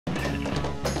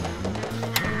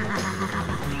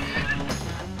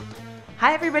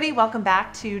Hi everybody, welcome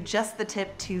back to Just the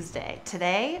Tip Tuesday.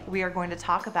 Today we are going to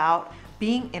talk about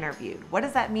being interviewed. What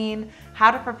does that mean,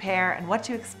 how to prepare, and what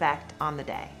to expect on the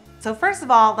day. So first of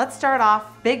all, let's start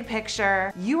off big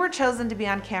picture. You were chosen to be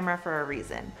on camera for a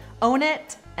reason. Own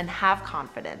it and have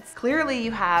confidence. Clearly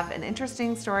you have an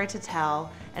interesting story to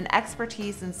tell, an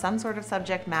expertise in some sort of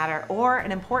subject matter, or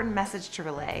an important message to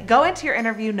relay. Go into your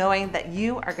interview knowing that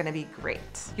you are gonna be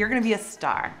great. You're gonna be a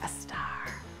star, a star.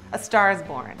 A star is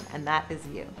born, and that is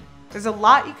you. There's a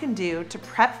lot you can do to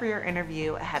prep for your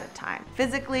interview ahead of time,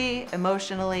 physically,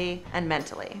 emotionally, and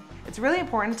mentally. It's really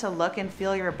important to look and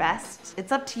feel your best.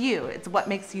 It's up to you. It's what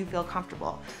makes you feel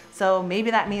comfortable. So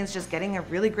maybe that means just getting a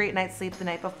really great night's sleep the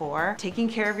night before, taking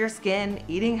care of your skin,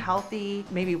 eating healthy,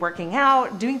 maybe working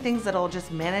out, doing things that'll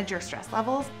just manage your stress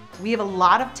levels. We have a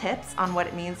lot of tips on what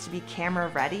it means to be camera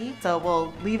ready. So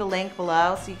we'll leave a link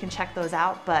below so you can check those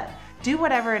out, but do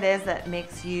whatever it is that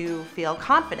makes you feel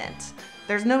confident.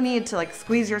 There's no need to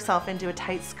squeeze yourself into a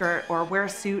tight skirt or wear a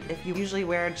suit if you usually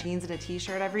wear jeans and a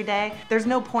t-shirt every day. There's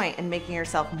no point in making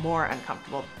yourself more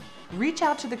uncomfortable. Reach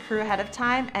out to the crew ahead of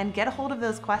time and get a hold of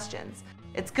those questions.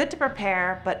 It's good to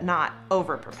prepare, but not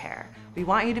over-prepare. We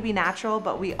want you to be natural,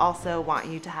 but we also want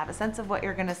you to have a sense of what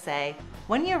you're gonna say.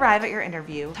 When you arrive at your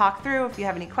interview, talk through if you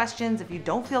have any questions. If you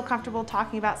don't feel comfortable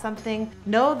talking about something,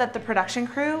 know that the production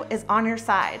crew is on your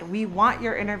side. We want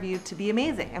your interview to be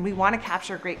amazing, and we wanna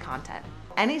capture great content.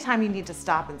 Anytime you need to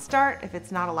stop and start, if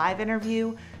it's not a live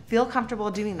interview, feel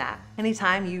comfortable doing that.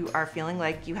 Anytime you are feeling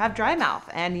like you have dry mouth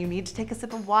and you need to take a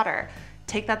sip of water,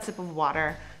 take that sip of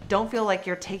water. Don't feel like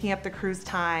you're taking up the crew's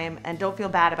time, and don't feel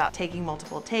bad about taking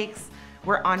multiple takes.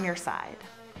 We're on your side.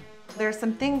 There are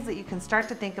some things that you can start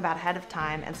to think about ahead of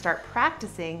time and start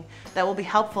practicing that will be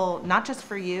helpful not just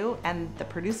for you and the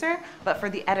producer, but for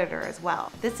the editor as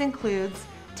well. This includes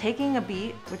taking a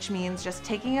beat, which means just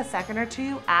taking a second or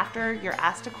two after you're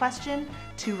asked a question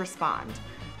to respond.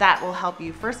 That will help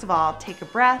you, first of all, take a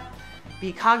breath,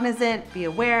 be cognizant, be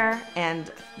aware,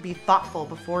 and be thoughtful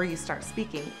before you start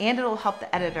speaking. And it'll help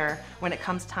the editor when it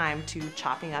comes time to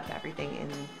chopping up everything in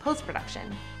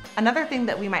post-production. Another thing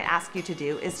that we might ask you to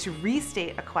do is to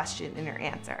restate a question in your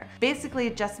answer. Basically,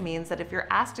 it just means that if you're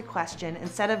asked a question,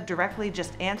 instead of directly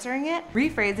just answering it,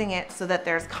 rephrasing it so that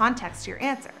there's context to your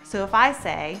answer. So if I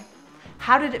say,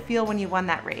 "How did it feel when you won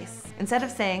that race?" Instead of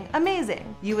saying,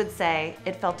 "Amazing," you would say,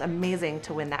 "It felt amazing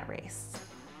to win that race."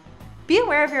 Be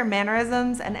aware of your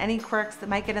mannerisms and any quirks that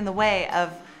might get in the way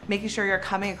of making sure you're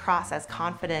coming across as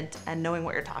confident and knowing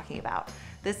what you're talking about.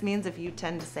 This means if you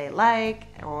tend to say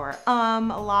or a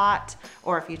lot,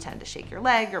 or if you tend to shake your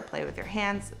leg or play with your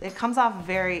hands, it comes off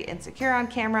very insecure on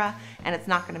camera and it's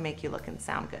not gonna make you look and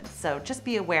sound good. So just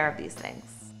be aware of these things.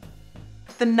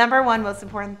 The number one most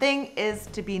important thing is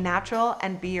to be natural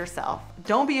and be yourself.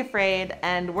 Don't be afraid,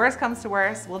 and worst comes to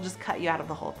worst, we'll just cut you out of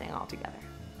the whole thing altogether.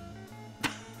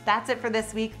 That's it for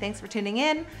this week. Thanks for tuning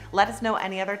in. Let us know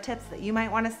any other tips that you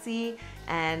might want to see,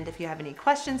 and if you have any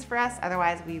questions for us.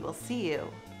 Otherwise, we will see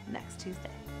you next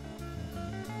Tuesday.